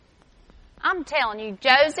I'm telling you,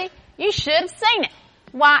 Josie, you should have seen it.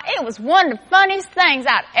 Why, it was one of the funniest things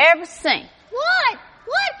I'd ever seen. What?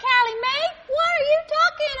 What, Callie Mae? What are you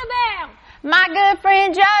talking about? My good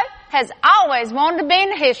friend Joe has always wanted to be in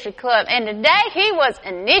the history club, and today he was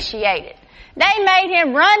initiated. They made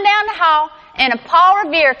him run down the hall in a Paul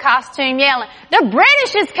Revere costume yelling, "The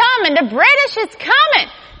British is coming! The British is coming!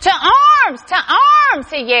 To arms! To arms!"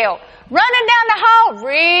 he yelled, running down the hall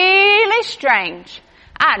really strange.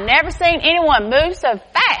 I'd never seen anyone move so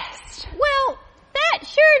fast. Well, that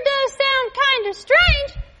sure does sound kind of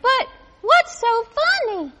strange, but what's so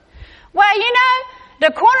funny? Well, you know,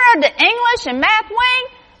 the corner of the English and math wing,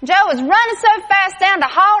 Joe was running so fast down the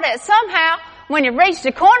hall that somehow, when he reached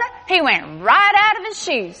the corner, he went right out of his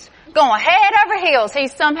shoes. Going head over heels, he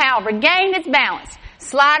somehow regained his balance,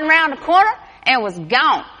 sliding around the corner, and was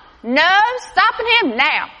gone. No stopping him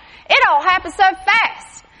now. It all happened so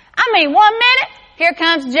fast. I mean, 1 minute, here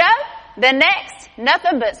comes Joe. The next,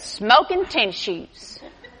 nothing but smoking tennis shoes.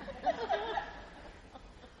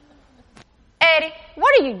 Eddie,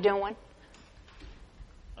 what are you doing?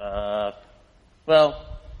 Well,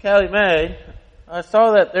 Callie Mae, I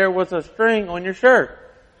saw that there was a string on your shirt.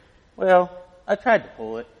 Well, I tried to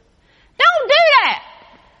pull it. Don't do that!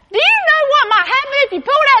 Do you know what might happen if you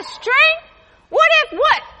pull that string? What if?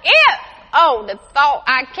 Oh, the thought,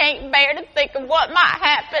 I can't bear to think of what might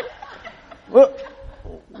happen. Well,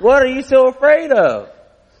 what are you so afraid of?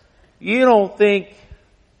 You don't think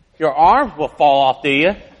your arms will fall off, do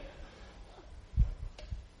you?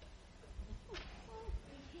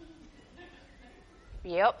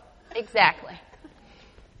 Yep, exactly.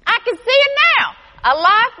 I can see it now. A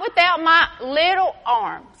life without my little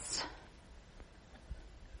arms.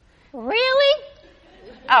 Really?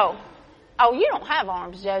 Oh, you don't have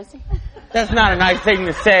arms, Josie. That's not a nice thing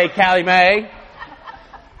to say, Callie Mae.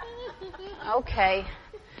 Okay.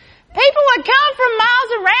 People would come from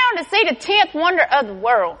miles around to see the 10th wonder of the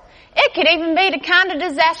world. It could even be the kind of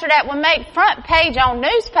disaster that would make front page on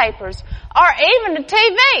newspapers or even the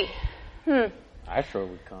TV. I sure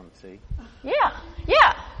would come see. Yeah.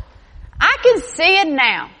 I can see it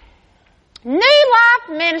now. New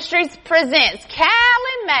Life Ministries presents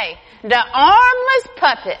Callie Mae, the armless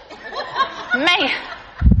puppet. Man,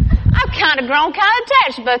 I've kind of grown kind of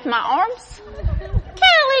attached to both my arms.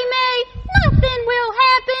 Callie Mae, nothing will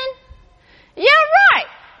happen. You're right.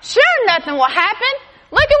 Sure nothing will happen.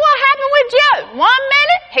 Look at what happened with Joe. 1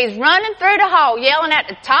 minute, he's running through the hall yelling at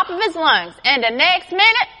the top of his lungs, and the next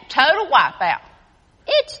minute, total wipeout.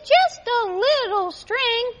 It's just a little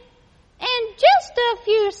string, and just a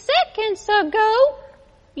few seconds ago,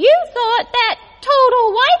 you thought that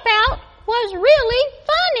total wipeout was really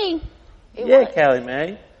funny. Yeah, Callie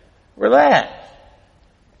Mae. Relax.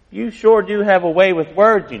 You sure do have a way with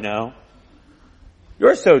words, you know.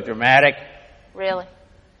 You're so dramatic. Really?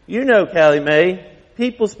 You know, Callie Mae,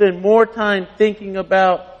 people spend more time thinking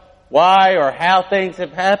about why or how things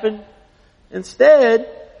have happened. Instead,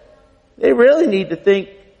 they really need to think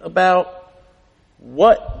about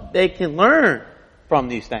what they can learn from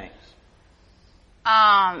these things.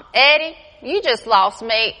 Eddie, you just lost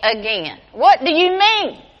me again. What do you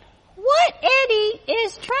mean? What Eddie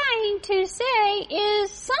is trying to say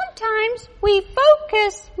is sometimes we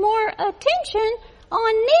focus more attention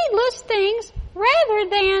on needless things rather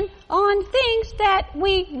than on things that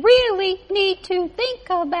we really need to think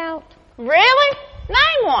about. Really?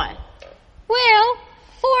 Name one. Well,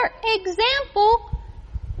 for example,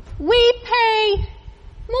 we pay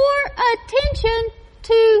more attention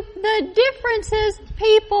to the differences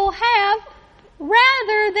people have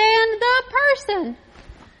rather than the person.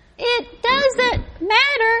 It doesn't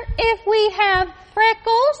matter if we have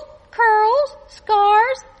freckles, curls,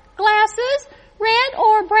 scars, glasses, red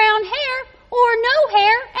or brown hair, or no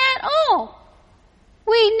hair at all.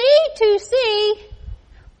 What we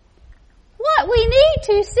need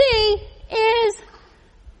to see is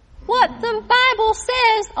what the Bible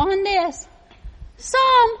says on this.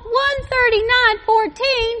 Psalm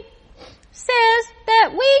 139:14 says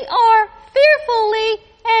that we are fearfully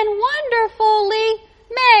and wonderfully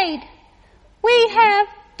made. We have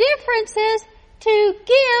differences to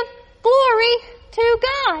give glory to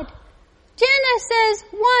God. Genesis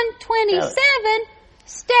 1:27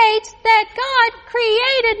 states that God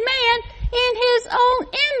created man in his own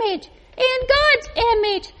image, in God's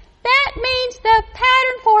image. That means the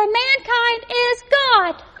pattern for mankind is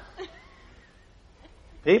God.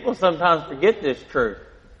 People sometimes forget this truth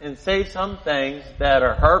and say some things that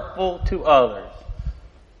are hurtful to others.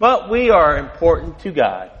 But we are important to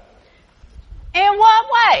God. In what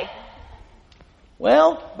way?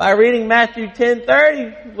 Well, by reading Matthew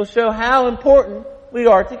 10:30, we'll show how important we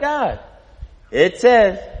are to God. It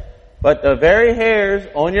says, but the very hairs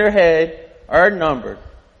on your head are numbered.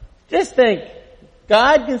 Just think,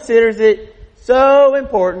 God considers it so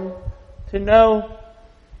important to know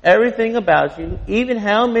everything about you, even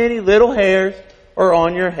how many little hairs are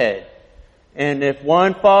on your head. And if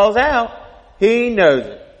one falls out, He knows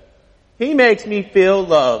it. He makes me feel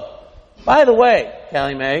loved. By the way,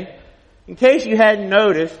 Callie Mae, in case you hadn't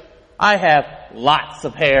noticed, I have lots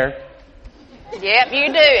of hair. Yep,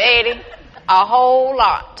 you do, Eddie. A whole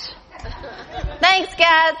lot. Thanks,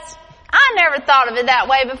 guys. I never thought of it that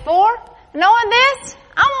way before. Knowing this,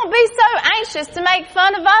 I won't be so anxious to make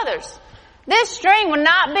fun of others. This string will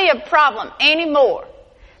not be a problem anymore.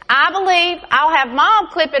 I believe I'll have Mom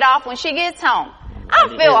clip it off when she gets home. I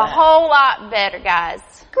feel a whole lot better, guys.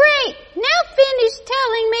 Great. Now finish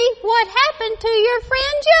telling me what happened to your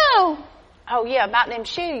friend Joe. Oh, yeah, about them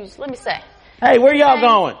shoes. Let me see. Hey, where y'all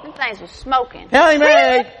going? Them things were smoking. Callie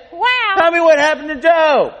Mae, Wow. tell me what happened to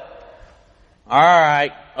Joe.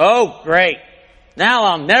 Alright. Oh, great. Now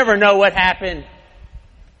I'll never know what happened.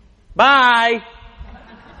 Bye.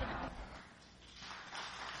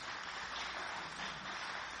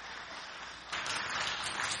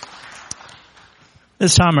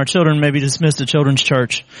 This time our children may be dismissed to Children's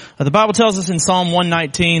Church. The Bible tells us in Psalm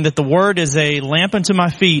 119 that the Word is a lamp unto my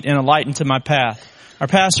feet and a light unto my path. Our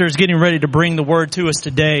pastor is getting ready to bring the Word to us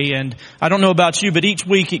today, and I don't know about you, but each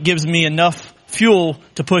week it gives me enough fuel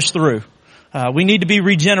to push through. We need to be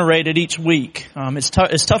regenerated each week. It's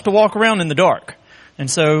tough to walk around in the dark. And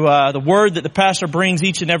so the Word that the pastor brings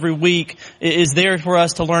each and every week is there for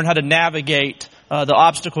us to learn how to navigate the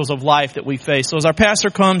obstacles of life that we face. So as our pastor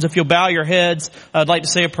comes, if you'll bow your heads, I'd like to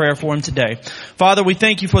say a prayer for him today. Father, we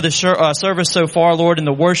thank you for the service so far, Lord, and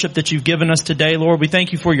the worship that you've given us today, Lord. We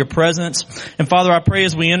thank you for your presence. And Father, I pray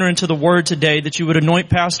as we enter into the Word today that you would anoint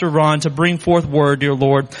Pastor Ron to bring forth Word, dear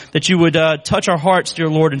Lord, that you would touch our hearts, dear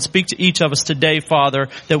Lord, and speak to each of us today, Father,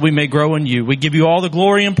 that we may grow in you. We give you all the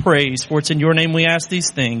glory and praise, for it's in your name we ask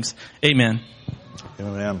these things. Amen.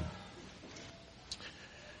 Amen.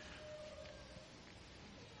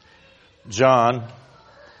 John,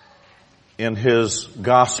 in his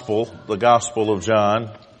gospel, the Gospel of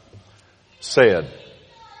John, said,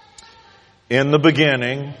 "In the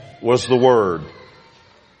beginning was the Word,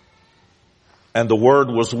 and the Word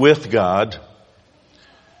was with God,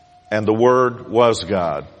 and the Word was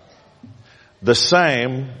God. The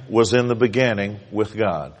same was in the beginning with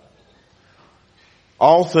God.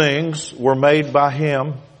 All things were made by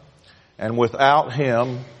Him, and without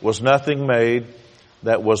Him was nothing made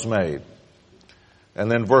that was made." And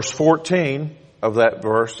then verse 14 of that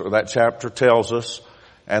verse, or that chapter, tells us,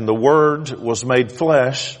 "And the Word was made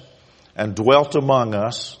flesh and dwelt among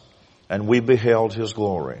us, and we beheld His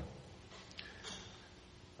glory."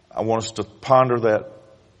 I want us to ponder that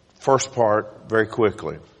first part very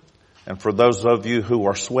quickly. And for those of you who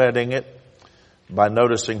are sweating it by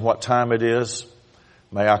noticing what time it is,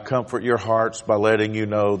 may I comfort your hearts by letting you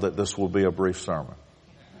know that this will be a brief sermon.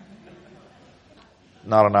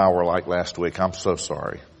 Not an hour like last week. I'm so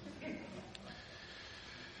sorry.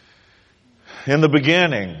 In the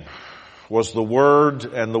beginning was the Word,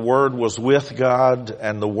 and the Word was with God,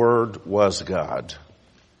 and the Word was God.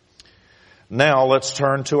 Now let's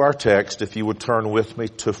turn to our text. If you would turn with me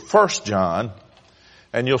to 1 John,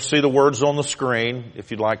 and you'll see the words on the screen if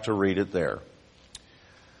you'd like to read it there.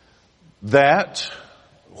 "That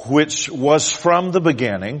which was from the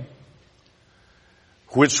beginning,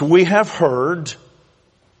 which we have heard,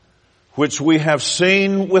 which we have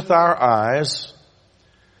seen with our eyes,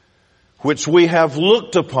 which we have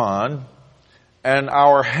looked upon, and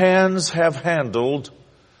our hands have handled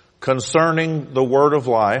concerning the word of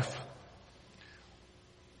life.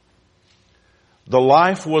 The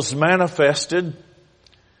life was manifested,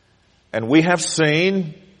 and we have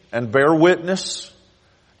seen and bear witness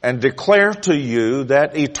and declare to you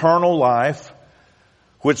that eternal life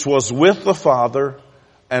which was with the Father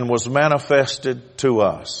and was manifested to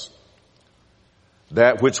us.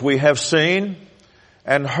 That which we have seen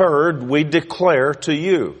and heard we declare to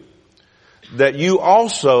you, that you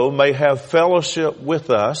also may have fellowship with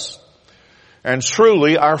us. And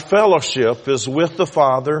truly our fellowship is with the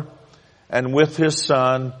Father and with His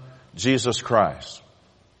Son, Jesus Christ.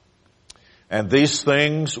 And these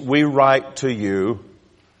things we write to you,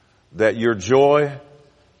 that your joy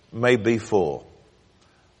may be full."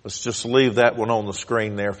 Let's just leave that one on the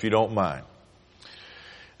screen there if you don't mind.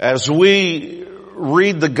 As we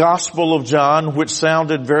read the Gospel of John, which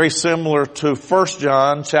sounded very similar to 1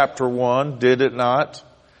 John chapter 1, did it not?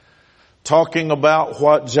 Talking about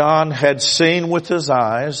what John had seen with his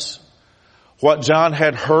eyes, what John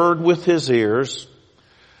had heard with his ears,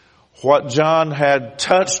 what John had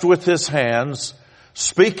touched with his hands,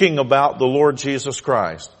 speaking about the Lord Jesus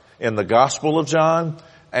Christ in the Gospel of John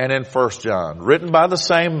and in 1 John. Written by the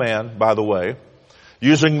same man, by the way,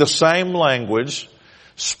 using the same language,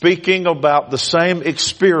 speaking about the same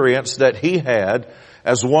experience that he had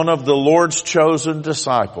as one of the Lord's chosen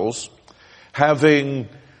disciples, having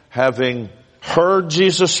heard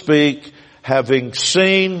Jesus speak, having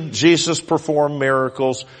seen Jesus perform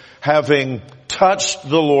miracles, having touched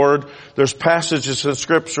the Lord. There's passages in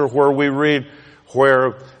Scripture where we read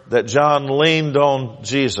that John leaned on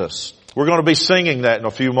Jesus. We're going to be singing that in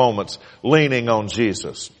a few moments, leaning on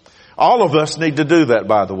Jesus. All of us need to do that,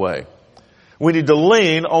 by the way. We need to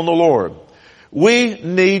lean on the Lord. We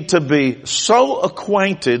need to be so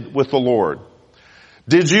acquainted with the Lord.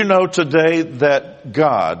 Did you know today that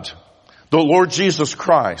God, the Lord Jesus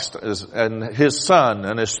Christ and His Son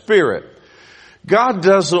and His Spirit, God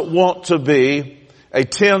doesn't want to be a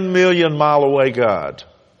 10 million mile away God.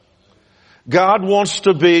 God wants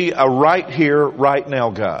to be a right here, right now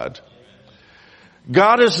God.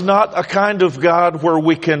 God is not a kind of God where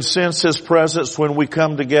we can sense His presence when we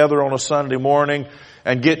come together on a Sunday morning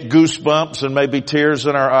and get goosebumps and maybe tears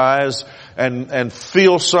in our eyes and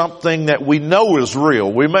feel something that we know is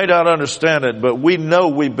real. We may not understand it, but we know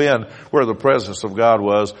we've been where the presence of God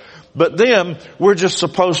was. But then we're just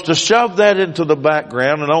supposed to shove that into the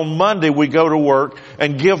background, and on Monday we go to work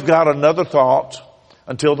and give God another thought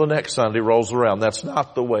until the next Sunday rolls around. That's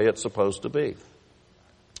not the way it's supposed to be.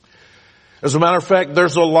 As a matter of fact,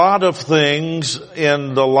 there's a lot of things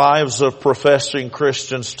in the lives of professing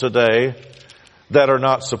Christians today that are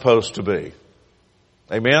not supposed to be.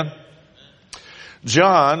 Amen?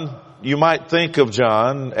 John, you might think of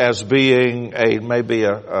John as being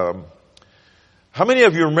how many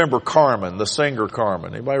of you remember Carmen, the singer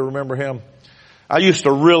Carmen? Anybody remember him? I used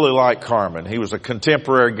to really like Carmen. He was a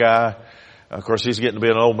contemporary guy. Of course, he's getting to be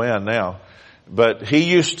an old man now. But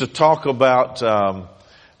he used to talk about,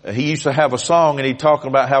 he used to have a song and he'd talk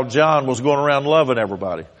about how John was going around loving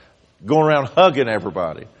everybody, going around hugging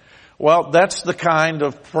everybody. Well, that's the kind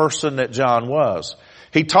of person that John was.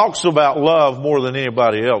 He talks about love more than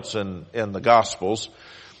anybody else in the Gospels.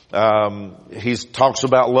 He talks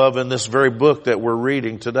about love in this very book that we're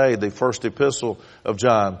reading today, the first epistle of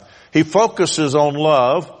John. He focuses on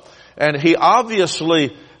love, and he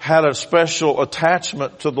obviously had a special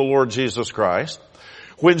attachment to the Lord Jesus Christ.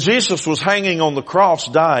 When Jesus was hanging on the cross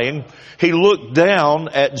dying, he looked down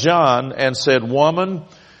at John and said, "Woman,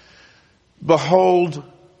 behold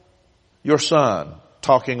your son,"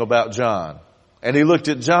 talking about John. And he looked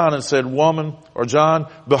at John and said, "Woman," or John,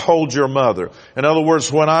 "behold your mother." In other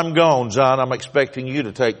words, when I'm gone, John, I'm expecting you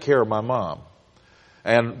to take care of my mom.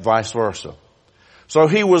 And vice versa. So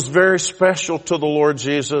he was very special to the Lord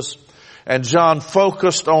Jesus. And John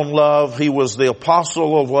focused on love. He was the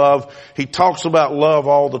apostle of love. He talks about love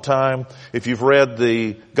all the time. If you've read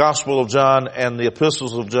the Gospel of John and the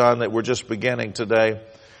epistles of John that we're just beginning today.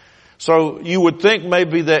 So you would think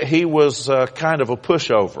maybe that he was kind of a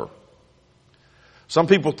pushover. Some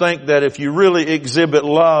people think that if you really exhibit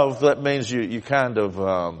love, that means you kind of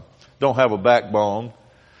don't have a backbone.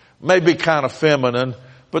 Maybe kind of feminine,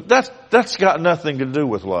 but that's got nothing to do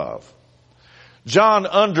with love. John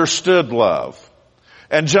understood love.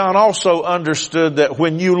 And John also understood that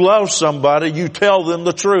when you love somebody, you tell them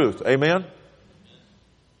the truth. Amen?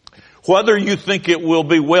 Whether you think it will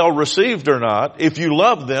be well received or not, if you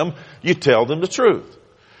love them, you tell them the truth.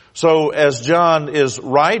 So as John is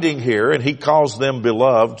writing here, and he calls them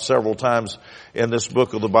beloved several times in this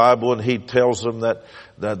book of the Bible, and he tells them that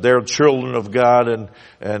they're children of God,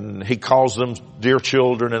 and he calls them dear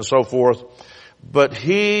children and so forth. But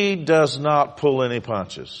he does not pull any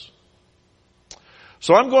punches.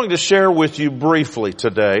 So I'm going to share with you briefly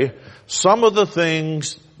today some of the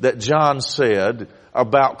things that John said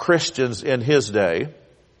about Christians in his day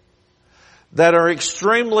that are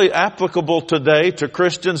extremely applicable today to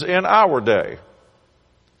Christians in our day.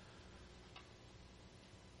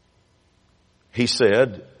 He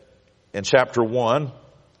said in chapter 1,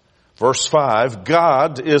 verse 5,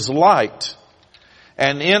 God is light,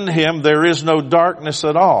 and in Him there is no darkness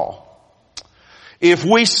at all. If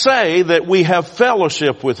we say that we have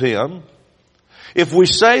fellowship with Him, if we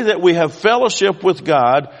say that we have fellowship with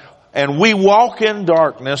God, and we walk in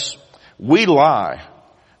darkness, we lie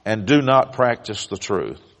and do not practice the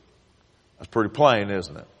truth. That's pretty plain,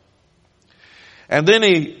 isn't it? And then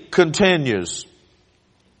he continues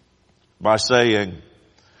by saying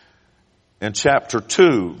in chapter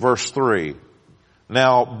 2, verse 3,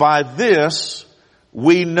 now by this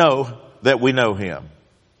we know that we know Him.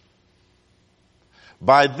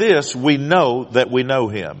 By this we know that we know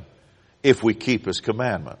Him, if we keep His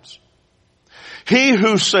commandments. He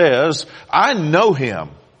who says, I know Him,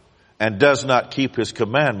 and does not keep His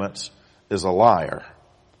commandments is a liar,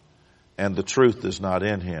 and the truth is not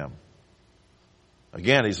in him.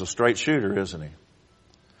 Again, he's a straight shooter, isn't he?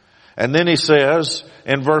 And then he says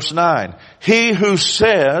in verse 9, he who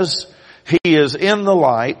says he is in the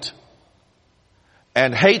light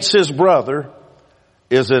and hates his brother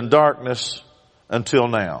is in darkness until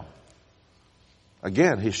now.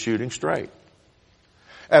 Again, he's shooting straight.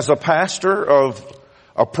 As a pastor of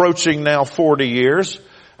approaching now 40 years,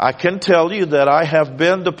 I can tell you that I have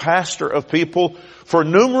been the pastor of people for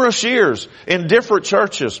numerous years in different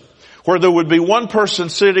churches where there would be one person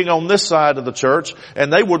sitting on this side of the church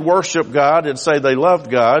and they would worship God and say they loved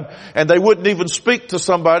God, and they wouldn't even speak to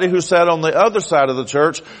somebody who sat on the other side of the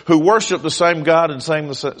church who worshiped the same God and sang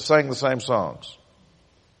the same songs.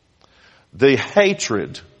 The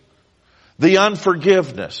hatred, the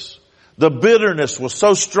unforgiveness, the bitterness was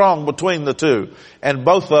so strong between the two, and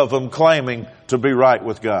both of them claiming to be right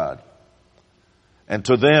with God. And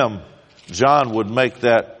to them, John would make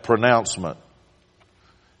that pronouncement.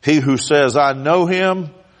 He who says, I know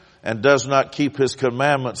Him, and does not keep His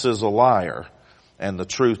commandments is a liar, and the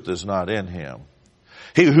truth is not in him.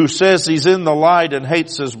 He who says he's in the light and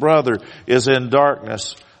hates his brother is in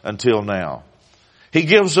darkness until now. He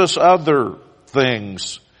gives us other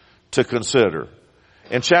things to consider.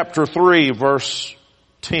 In chapter 3, verse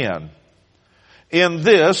 10, in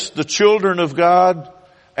this, the children of God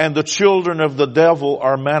and the children of the devil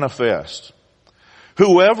are manifest.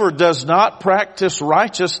 Whoever does not practice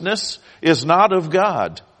righteousness is not of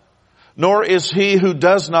God, nor is he who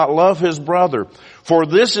does not love his brother. For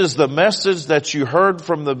this is the message that you heard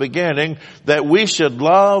from the beginning, that we should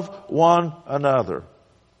love one another.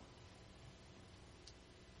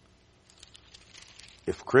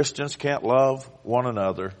 If Christians can't love one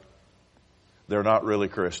another, they're not really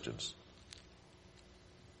Christians.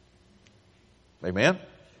 Amen?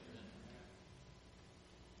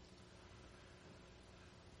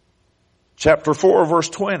 Chapter 4, verse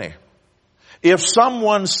 20. If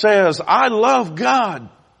someone says, I love God,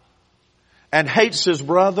 and hates his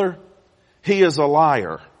brother, he is a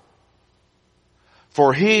liar.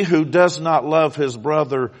 For he who does not love his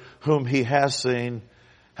brother whom he has seen,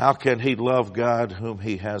 how can he love God whom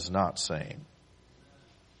he has not seen?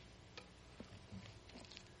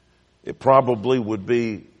 It probably would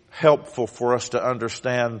be helpful for us to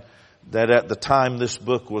understand that at the time this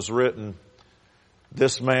book was written,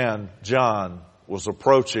 this man, John, was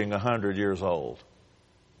approaching 100 years old.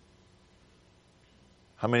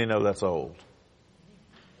 How many know that's old?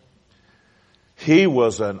 He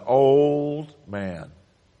was an old man.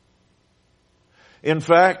 In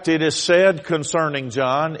fact, it is said concerning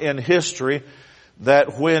John in history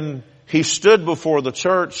that when he stood before the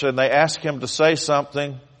church and they asked him to say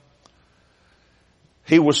something,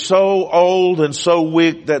 he was so old and so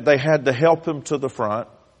weak that they had to help him to the front.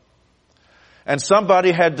 And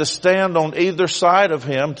somebody had to stand on either side of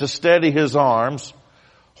him to steady his arms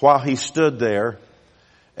while he stood there.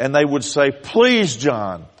 And they would say, please,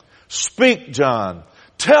 John, speak, John,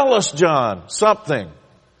 tell us, John, something.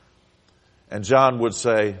 And John would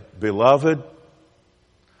say, beloved,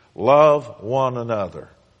 love one another.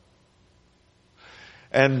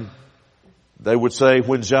 And they would say,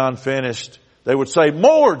 when John finished, they would say,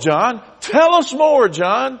 more, John, tell us more,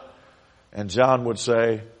 John. And John would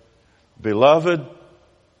say, beloved,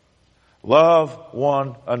 love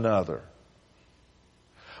one another.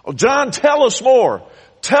 Oh, John, tell us more.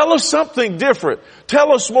 Tell us something different.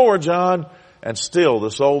 Tell us more, John. And still,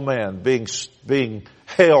 this old man being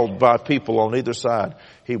held by people on either side,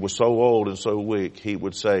 he was so old and so weak, he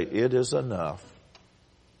would say, it is enough.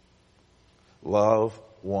 Love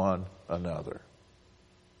one another.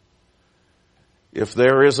 If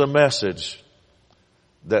there is a message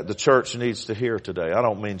that the church needs to hear today, I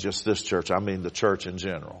don't mean just this church, I mean the church in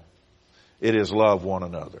general, it is love one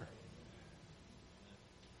another.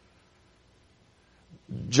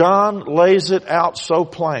 John lays it out so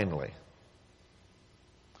plainly.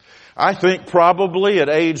 I think probably at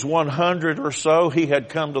age 100 or so, he had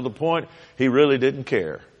come to the point he really didn't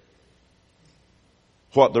care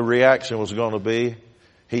what the reaction was going to be.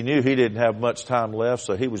 He knew he didn't have much time left,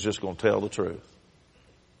 so he was just going to tell the truth.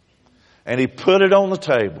 And he put it on the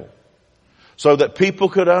table so that people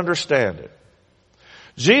could understand it.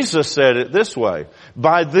 Jesus said it this way,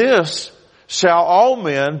 by this shall all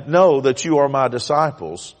men know that you are my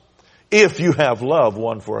disciples, if you have love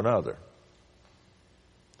one for another.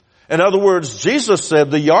 In other words, Jesus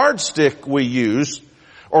said the yardstick we use,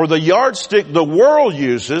 or the yardstick the world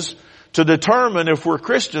uses to determine if we're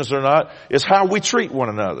Christians or not, is how we treat one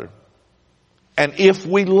another. and if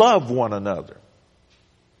we love one another.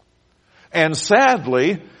 And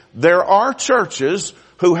sadly, there are churches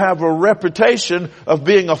who have a reputation of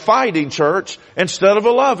being a fighting church instead of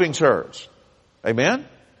a loving church. Amen?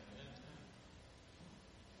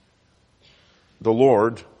 The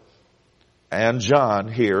Lord and John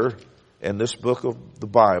here in this book of the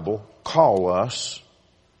Bible call us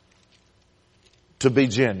to be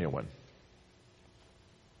genuine.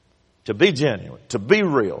 To be genuine. To be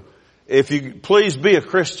real. Please be a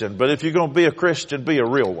Christian, but if you're going to be a Christian, be a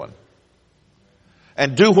real one.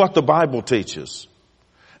 And do what the Bible teaches.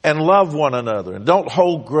 And love one another. And don't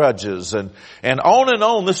hold grudges. And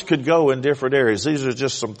on. This could go in different areas. These are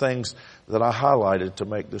just some things that I highlighted to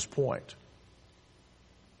make this point.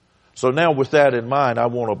 So now with that in mind, I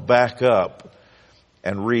want to back up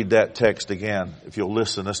and read that text again. If you'll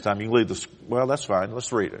listen this time, you can leave this. Well, that's fine.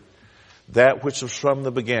 Let's read it. That which was from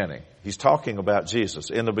the beginning. He's talking about Jesus.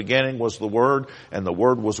 In the beginning was the Word, and the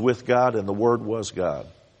Word was with God, and the Word was God.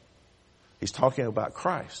 He's talking about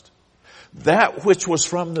Christ. That which was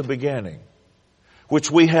from the beginning, which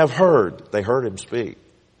we have heard, they heard him speak,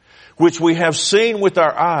 which we have seen with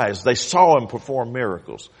our eyes, they saw him perform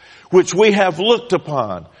miracles, which we have looked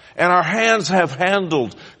upon, and our hands have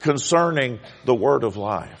handled concerning the word of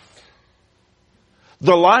life.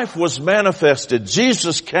 The life was manifested.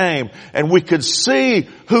 Jesus came, and we could see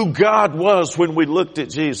who God was when we looked at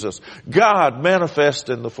Jesus. God manifest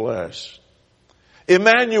in the flesh.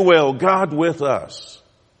 Emmanuel, God with us,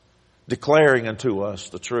 declaring unto us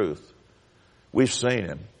the truth. We've seen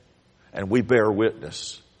him, and we bear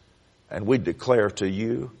witness, and we declare to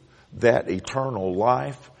you that eternal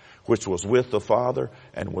life which was with the Father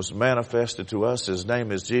and was manifested to us. His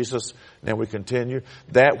name is Jesus. Now we continue.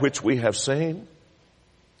 That which we have seen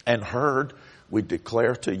and heard, we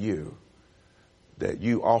declare to you, that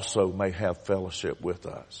you also may have fellowship with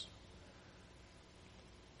us.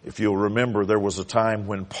 If you'll remember, there was a time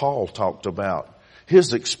when Paul talked about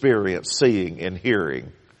his experience seeing and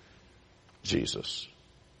hearing Jesus.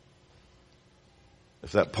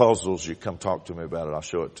 If that puzzles you, come talk to me about it. I'll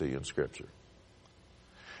show it to you in Scripture.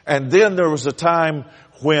 And then there was a time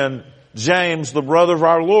when James, the brother of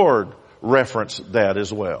our Lord, referenced that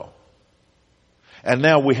as well. And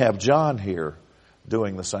now we have John here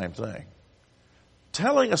doing the same thing.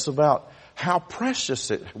 Telling us about how precious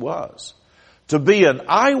it was to be an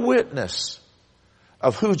eyewitness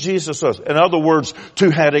of who Jesus was. In other words, to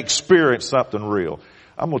have experienced something real.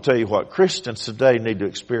 I'm going to tell you what, Christians today need to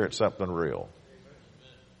experience something real.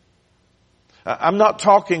 I'm not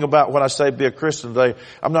talking about when I say be a Christian today,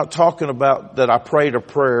 I'm not talking about that I prayed a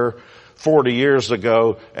prayer 40 years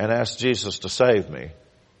ago and asked Jesus to save me.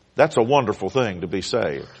 That's a wonderful thing to be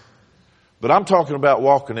saved. But I'm talking about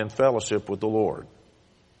walking in fellowship with the Lord.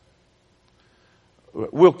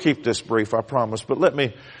 We'll keep this brief, I promise, but let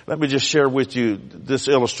me just share with you this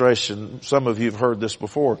illustration. Some of you have heard this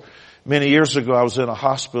before. Many years ago, I was in a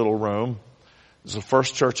hospital room. It was the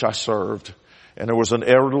first church I served, and there was an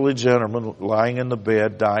elderly gentleman lying in the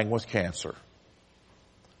bed, dying with cancer.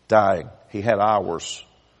 Dying. He had hours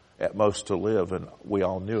at most to live, and we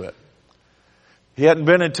all knew it. He hadn't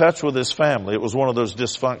been in touch with his family. It was one of those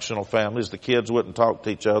dysfunctional families. The kids wouldn't talk to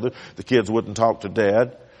each other. The kids wouldn't talk to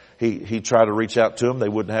Dad. He tried to reach out to them. They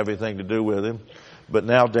wouldn't have anything to do with him. But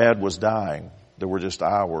now Dad was dying. There were just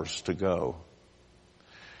hours to go.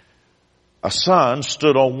 A son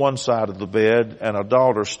stood on one side of the bed and a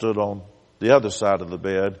daughter stood on the other side of the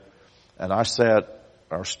bed. And I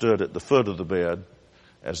stood at the foot of the bed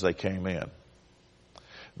as they came in.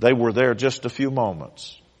 They were there just a few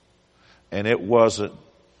moments. And it wasn't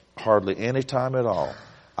hardly any time at all.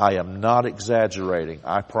 I am not exaggerating,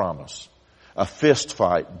 I promise. A fist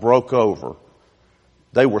fight broke over.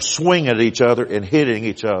 They were swinging at each other and hitting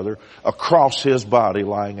each other across his body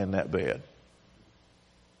lying in that bed.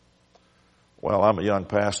 Well, I'm a young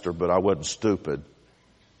pastor, but I wasn't stupid.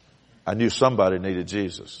 I knew somebody needed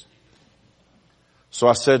Jesus. So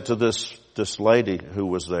I said to this lady who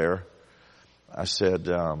was there, I said,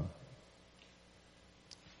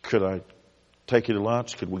 could I take you to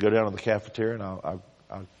lunch? Could we go down to the cafeteria and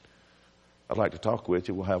I'd like to talk with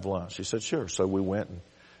you. We'll have lunch. She said, sure. So we went and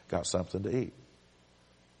got something to eat.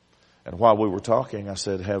 And while we were talking, I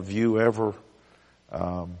said, have you ever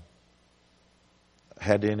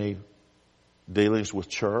had any dealings with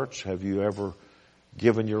church? Have you ever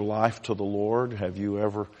given your life to the Lord? Have you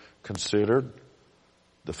ever considered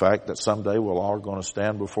the fact that someday we're all going to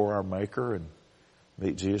stand before our Maker and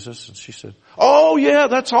meet Jesus? And she said, oh yeah,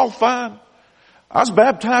 that's all fine. I was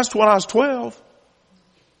baptized when I was 12.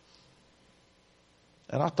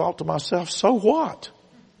 And I thought to myself, so what?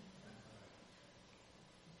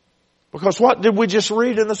 Because what did we just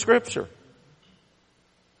read in the Scripture?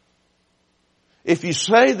 If you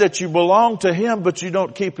say that you belong to Him but you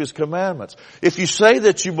don't keep His commandments, if you say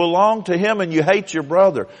that you belong to Him and you hate your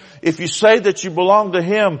brother, if you say that you belong to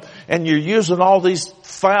Him and you're using all these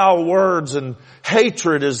foul words and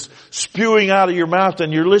hatred is spewing out of your mouth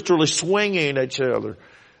and you're literally swinging at each other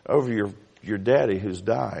over your daddy who's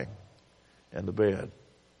dying in the bed.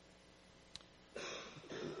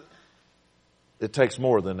 It takes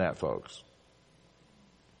more than that, folks.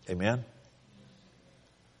 Amen?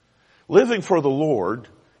 Living for the Lord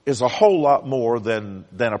is a whole lot more than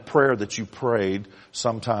a prayer that you prayed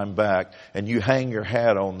some time back and you hang your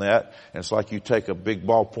hat on that, and it's like you take a big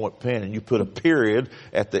ballpoint pen and you put a period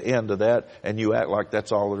at the end of that and you act like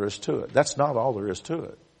that's all there is to it. That's not all there is to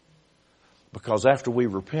it. Because after we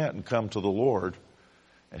repent and come to the Lord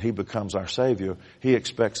and He becomes our Savior, He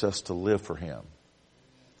expects us to live for Him.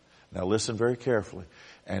 Now listen very carefully.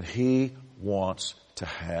 And He wants to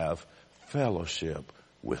have fellowship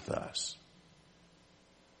with us.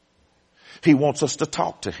 He wants us to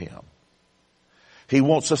talk to Him. He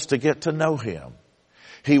wants us to get to know Him.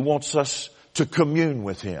 He wants us to commune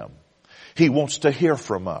with Him. He wants to hear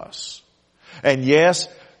from us. And yes,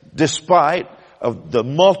 despite of the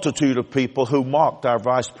multitude of people who mocked our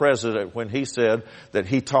vice president when he said that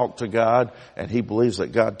he talked to God and he believes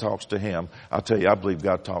that God talks to him, I'll tell you, I believe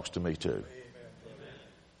God talks to me too.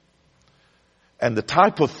 And the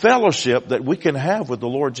type of fellowship that we can have with the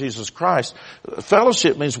Lord Jesus Christ,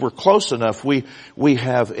 fellowship means we're close enough. We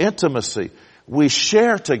have intimacy. We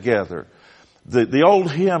share together. The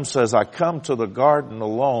old hymn says, I come to the garden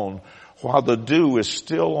alone while the dew is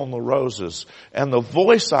still on the roses. And the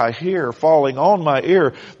voice I hear falling on my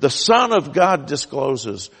ear, the Son of God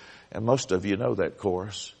discloses. And most of you know that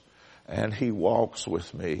chorus. And He walks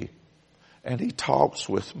with me. And He talks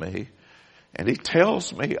with me. And He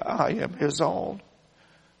tells me I am His own.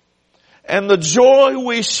 And the joy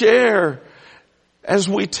we share as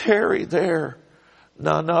we tarry there,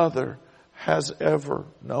 none other has ever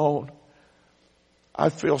known. I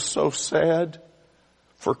feel so sad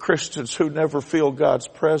for Christians who never feel God's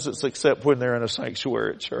presence except when they're in a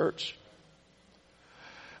sanctuary at church.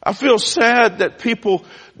 I feel sad that people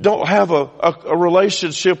don't have a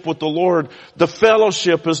relationship with the Lord. The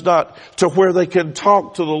fellowship is not to where they can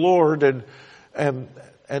talk to the Lord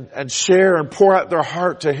and share and pour out their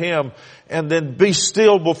heart to Him and then be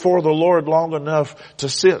still before the Lord long enough to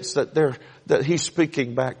sense that He's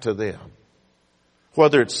speaking back to them.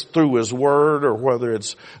 Whether it's through His Word or whether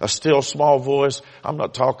it's a still small voice. I'm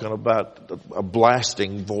not talking about a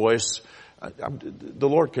blasting voice. The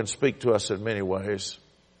Lord can speak to us in many ways.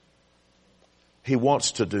 He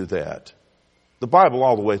wants to do that. The Bible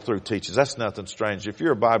all the way through teaches. That's nothing strange. If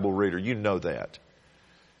you're a Bible reader, you know that.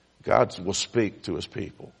 God will speak to His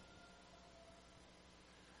people.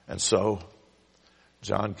 And so,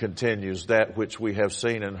 John continues, that which we have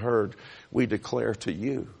seen and heard, we declare to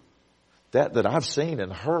you. That I've seen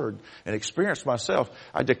and heard and experienced myself,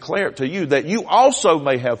 I declare it to you that you also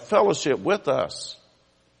may have fellowship with us.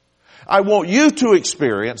 I want you to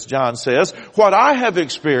experience, John says, what I have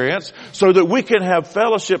experienced so that we can have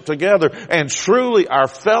fellowship together. And truly our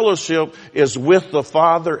fellowship is with the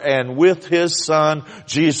Father and with His Son,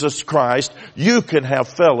 Jesus Christ. You can have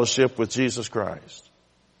fellowship with Jesus Christ.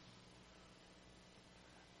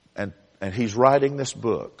 And He's writing this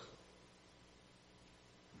book.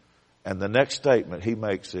 And the next statement He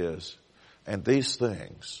makes is, and these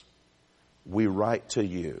things we write to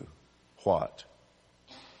you, what?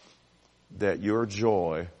 That your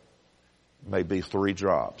joy may be 3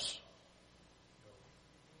 drops.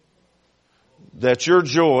 That your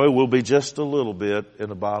joy will be just a little bit in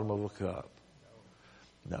the bottom of a cup.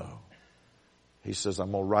 No. He says,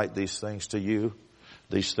 I'm going to write these things to you.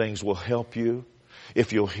 These things will help you.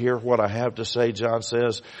 If you'll hear what I have to say, John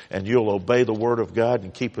says, and you'll obey the Word of God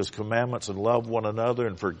and keep His commandments and love one another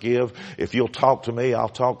and forgive. If you'll talk to me, I'll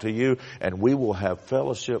talk to you, and we will have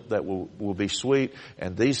fellowship that will be sweet.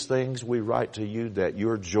 And these things we write to you that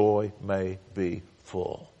your joy may be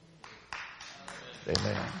full.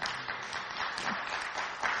 Amen.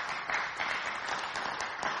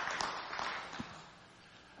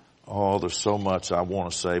 Oh, there's so much I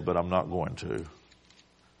want to say, but I'm not going to.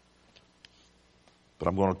 But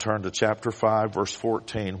I'm going to turn to chapter 5, verse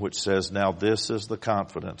 14, which says, now this is the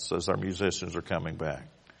confidence, as our musicians are coming back.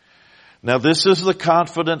 Now this is the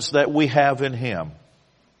confidence that we have in Him,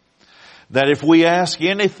 that if we ask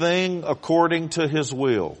anything according to His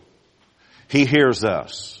will, He hears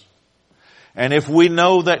us. And if we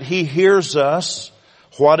know that He hears us,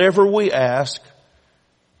 whatever we ask,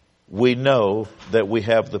 we know that we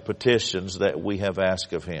have the petitions that we have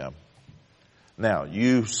asked of Him. Now,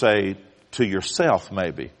 you say to yourself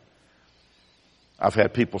maybe, I've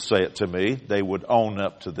had people say it to me, they would own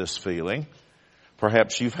up to this feeling.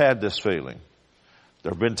 Perhaps you've had this feeling.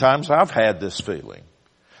 There have been times I've had this feeling.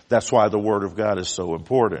 That's why the Word of God is so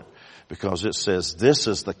important, because it says this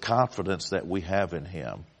is the confidence that we have in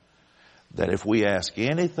Him, that if we ask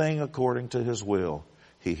anything according to His will,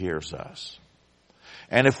 He hears us.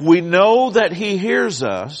 And if we know that He hears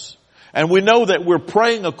us, and we know that we're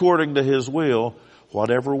praying according to His will,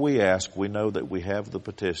 whatever we ask, we know that we have the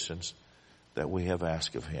petitions that we have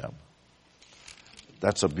asked of Him.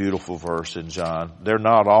 That's a beautiful verse in John. They're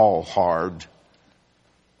not all hard.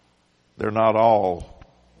 They're not all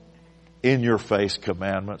in-your-face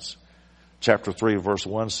commandments. Chapter 3 verse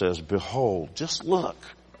 1 says, behold, just look,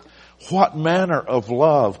 what manner of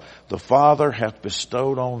love the Father hath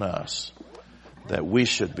bestowed on us, that we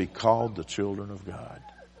should be called the children of God.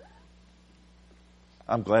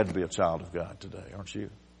 I'm glad to be a child of God today, aren't you?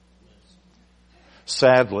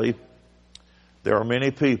 Sadly, there are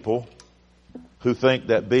many people who think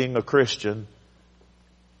that being a Christian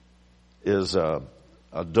is a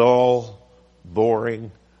dull,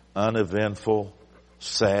 boring, uneventful,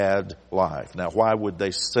 sad life. Now, why would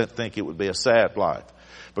they think it would be a sad life?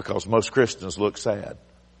 Because most Christians look sad.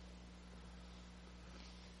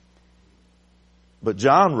 But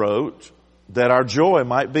John wrote that our joy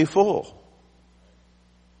might be full.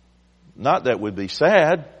 Not that we'd be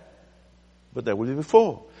sad, but that we'd be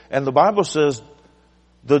full. And the Bible says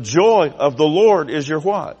the joy of the Lord is your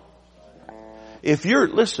what? If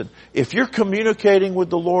you're communicating with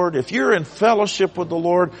the Lord, if you're in fellowship with the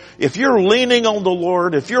Lord, if you're leaning on the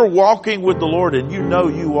Lord, if you're walking with the Lord and you know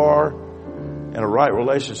you are in a right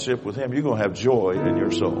relationship with Him, you're going to have joy in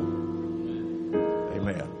your soul.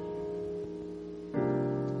 Amen.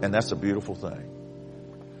 And that's a beautiful thing.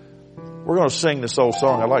 We're going to sing this old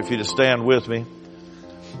song. I'd like for you to stand with me.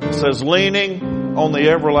 It says, leaning on the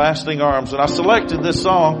everlasting arms. And I selected this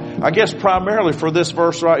song, I guess primarily for this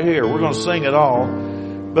verse right here. We're going to sing it all.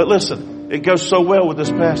 But listen, it goes so well with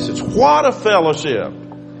this passage. What a fellowship.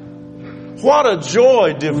 What a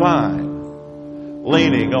joy divine.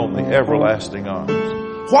 Leaning on the everlasting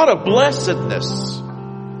arms. What a blessedness.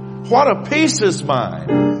 What a peace is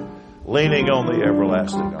mine. Leaning on the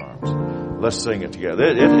everlasting arms. Let's sing it together.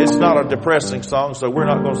 It's not a depressing song, so we're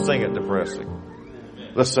not going to sing it depressing.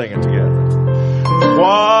 Let's sing it together.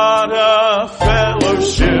 What a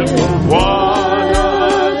fellowship, what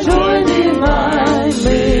a joy divine,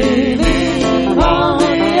 leaning on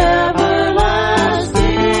the everlasting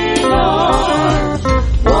arms.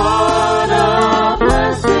 What a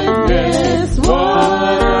blessedness,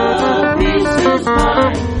 what a peace is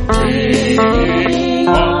mine, leaning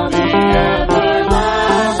on the everlasting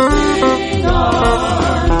arms.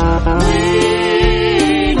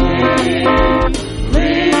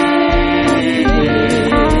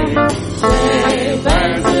 Safe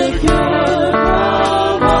and secure.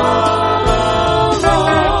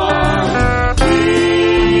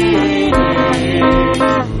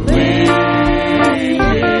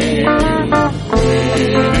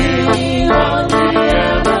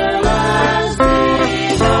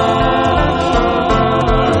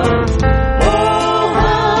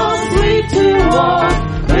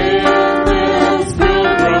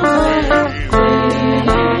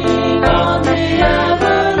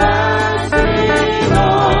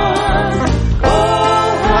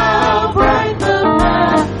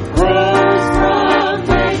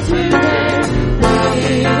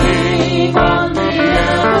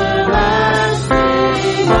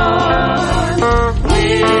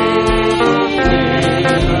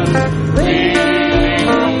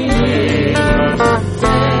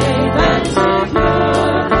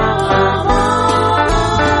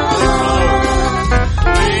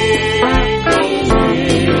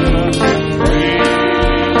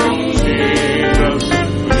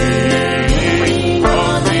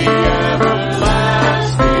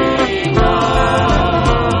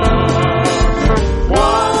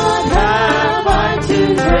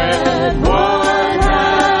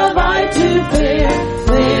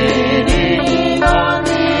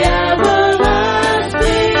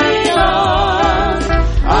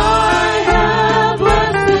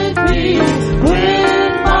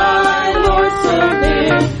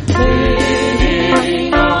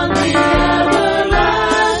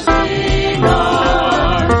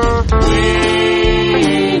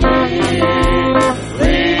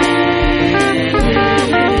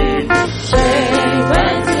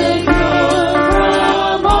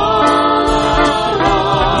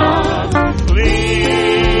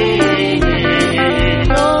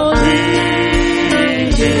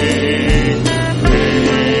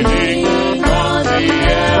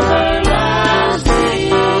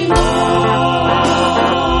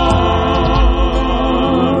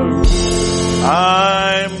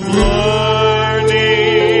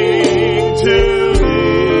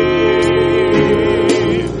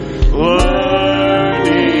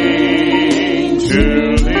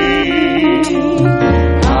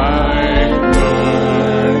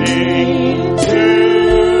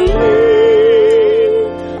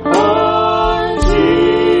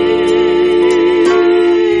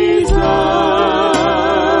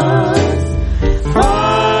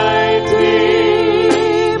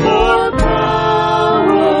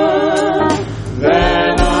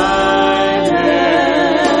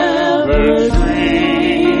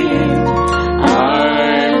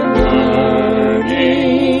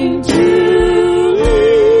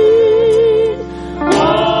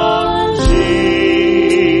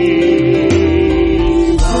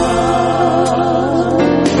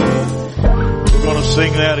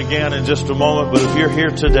 sing that again in just a moment, but if you're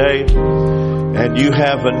here today and you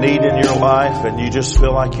have a need in your life and you just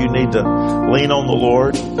feel like you need to lean on the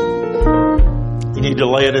Lord, you need to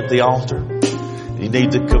lay it at the altar, you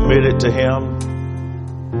need to commit it to Him,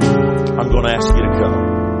 I'm going to ask you to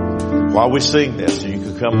come. While we sing this, you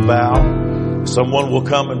can come bow. Someone will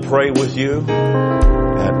come and pray with you,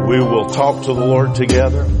 and we will talk to the Lord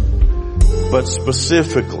together. But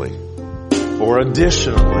specifically, or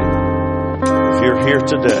additionally, if you're here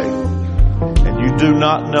today and you do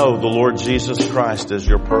not know the Lord Jesus Christ as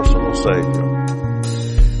your personal Savior,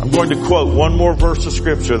 I'm going to quote one more verse of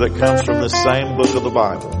Scripture that comes from the same book of the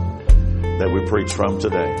Bible that we preach from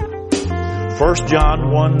today. 1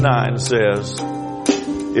 John 1:9 says,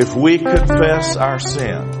 if we confess our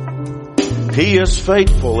sin, He is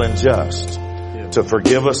faithful and just to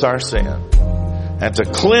forgive us our sin and to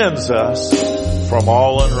cleanse us from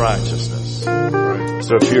all unrighteousness.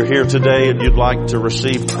 So if you're here today and you'd like to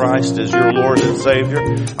receive Christ as your Lord and Savior,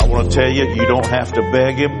 I want to tell you, you don't have to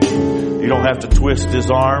beg Him. You don't have to twist His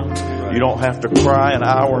arm. You don't have to cry an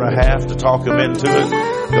hour and a half to talk Him into it.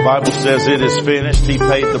 The Bible says it is finished. He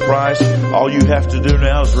paid the price. All you have to do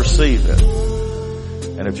now is receive it.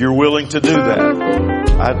 And if you're willing to do that,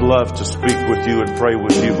 I'd love to speak with you and pray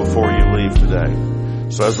with you before you leave today.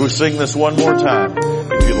 So as we sing this one more time,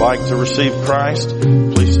 if you'd like to receive Christ,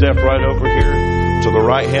 please step right over here to the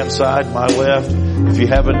right-hand side, my left. If you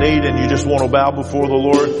have a need and you just want to bow before the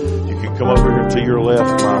Lord, you can come over here to your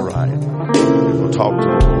left, my right. We'll talk to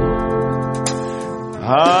the Lord.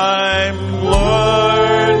 I'm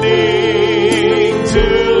learning to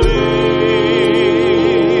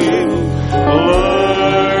live,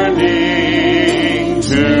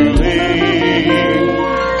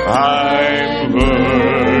 I'm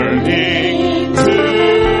learning to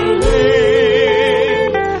live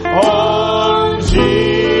on Jesus,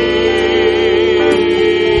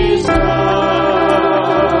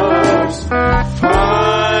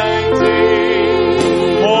 finding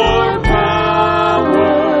more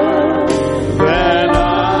power than I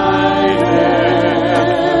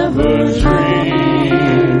ever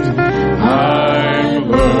dreamed. I'm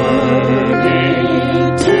learning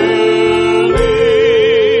to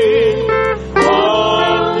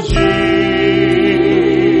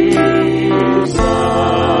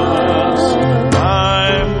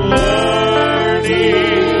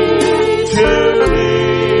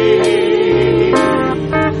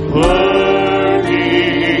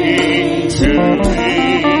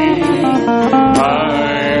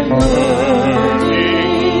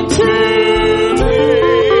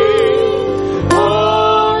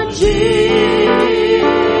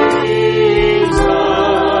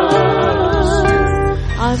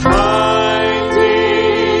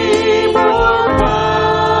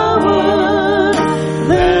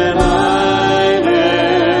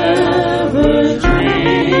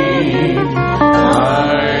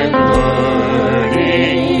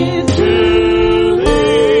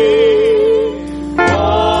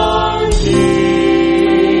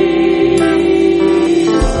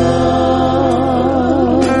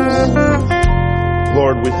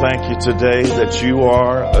thank you today that you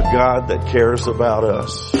are a God that cares about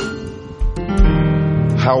us.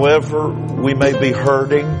 However we may be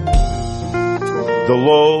hurting, the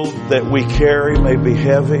load that we carry may be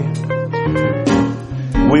heavy.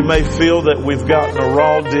 We may feel that we've gotten a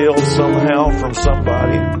raw deal somehow from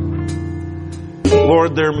somebody.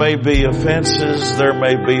 Lord, there may be offenses, there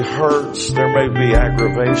may be hurts, there may be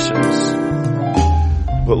aggravations.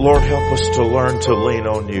 But Lord, help us to learn to lean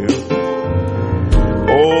on you.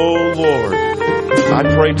 Oh Lord, I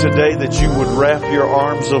pray today that you would wrap your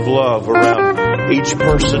arms of love around each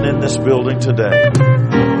person in this building today.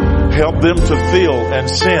 Help them to feel and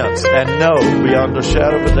sense and know beyond a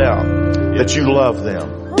shadow of a doubt that you love them,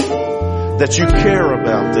 that you care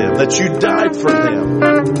about them, that you died for them,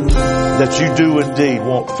 that you do indeed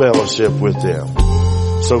want fellowship with them.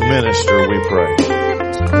 So minister, we pray.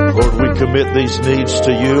 Lord, we commit these needs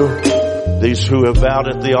to you, these who have bowed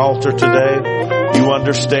at the altar today. You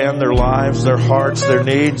understand their lives, their hearts, their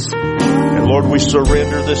needs. And Lord, we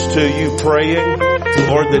surrender this to you, praying,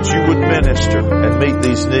 Lord, that you would minister and meet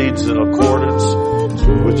these needs in accordance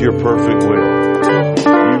with your perfect will.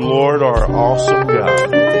 You, Lord, are an awesome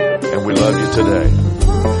God, and we love you today.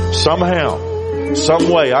 Somehow, some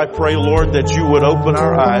way, I pray, Lord, that you would open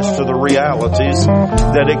our eyes to the realities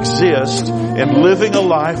that exist in living a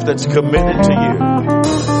life that's committed to you,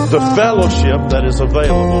 the fellowship that is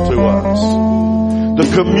available to us, the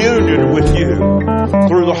communion with you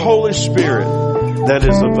through the Holy Spirit that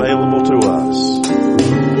is available to us.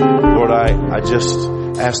 Lord, I just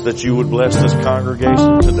ask that you would bless this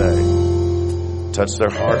congregation today. Touch their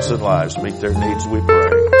hearts and lives. Meet their needs, we pray.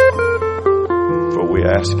 For we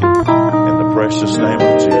ask it in the precious name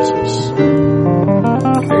of Jesus.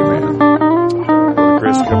 Amen. Brother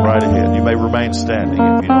Chris, come right ahead. You may remain standing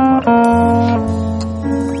if you don't mind.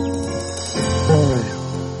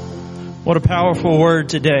 What a powerful word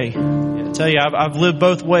today. I tell you, I've lived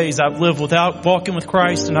both ways. I've lived without walking with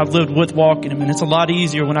Christ, and I've lived with walking Him. And it's a lot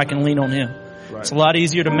easier when I can lean on Him. Right. It's a lot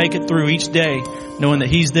easier to make it through each day knowing that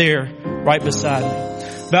He's there right beside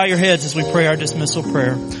me. Bow your heads as we pray our dismissal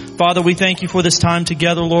prayer. Father, we thank You for this time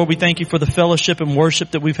together, Lord. We thank You for the fellowship and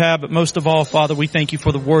worship that we've had, but most of all, Father, we thank You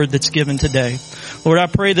for the word that's given today. Lord, I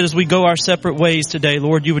pray that as we go our separate ways today,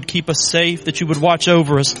 Lord, You would keep us safe, that You would watch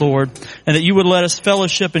over us, Lord, and that You would let us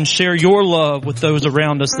fellowship and share Your love with those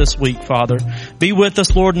around us this week, Father. Be with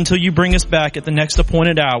us, Lord, until You bring us back at the next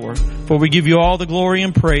appointed hour. For we give You all the glory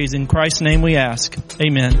and praise. In Christ's name we ask.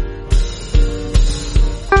 Amen.